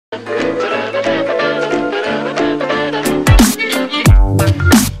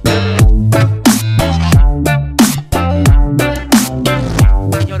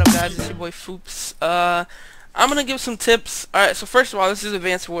gonna give some tips. Alright, so first of all, this is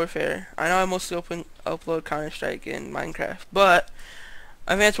Advanced Warfare. I know I mostly upload Counter-Strike and Minecraft, but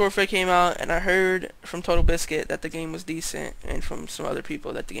Advanced Warfare came out, and I heard from Total Biscuit that the game was decent, and from some other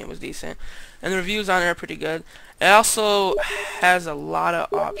people that the game was decent. And the reviews on it are pretty good. It also has a lot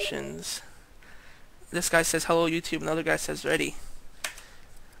of options. This guy says hello YouTube, another guy says ready.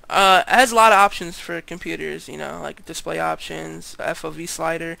 It has a lot of options for computers, you know, like display options, FOV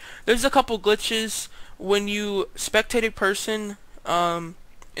slider. There's a couple glitches when you spectate a person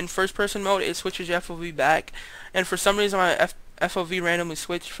in first person mode. It switches your FOV back, and for some reason my FOV randomly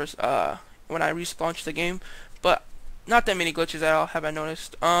switched for when I relaunched the game, but not that many glitches at all have I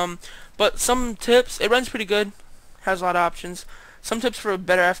noticed. But some tips, it runs pretty good, has a lot of options. Some tips for a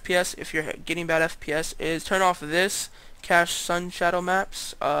better FPS if you're getting bad FPS is turn off this cache sun shadow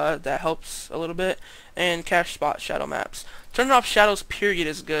maps, that helps a little bit, and cache spot shadow maps. Turning off shadows period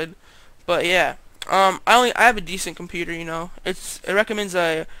is good, but yeah, I have a decent computer, you know. It recommends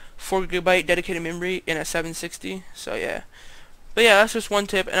a 4 GB dedicated memory in a 760, so yeah. But yeah, that's just one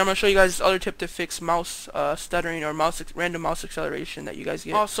tip, and I'm gonna show you guys this other tip to fix mouse stuttering or random mouse acceleration that you guys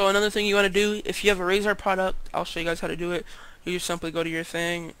get. Also, another thing you want to do, if you have a Razer product, I'll show you guys how to do it. You just simply go to your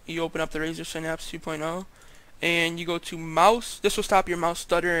thing, you open up the Razer Synapse 2.0, and you go to mouse. This will stop your mouse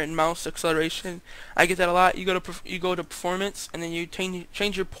stutter and mouse acceleration. I get that a lot. You go to performance, and then you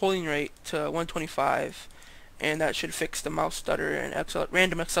change your polling rate to 125, and that should fix the mouse stutter and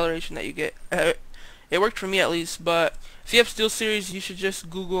random acceleration that you get. It worked for me at least, but if you have SteelSeries, you should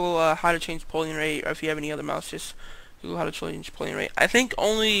just Google how to change polling rate, or if you have any other mouse, just Google how to change polling rate. I think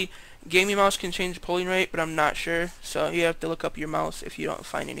only gaming mouse can change polling rate, but I'm not sure, so you have to look up your mouse if you don't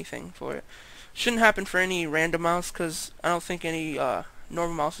find anything for it. Shouldn't happen for any random mouse, because I don't think any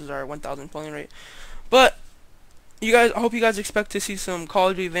normal mouses are 1000 polling rate. But you guys, I hope you guys expect to see some Call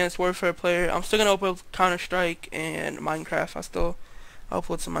of Duty Advanced Warfare player. I'm still gonna upload Counter-Strike and Minecraft. I'll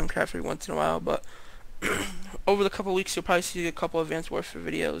upload some Minecraft every once in a while, but over the couple weeks you'll probably see a couple Advanced Warfare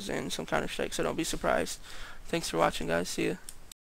videos and some Counter-Strike, so don't be surprised. Thanks for watching, guys. See ya.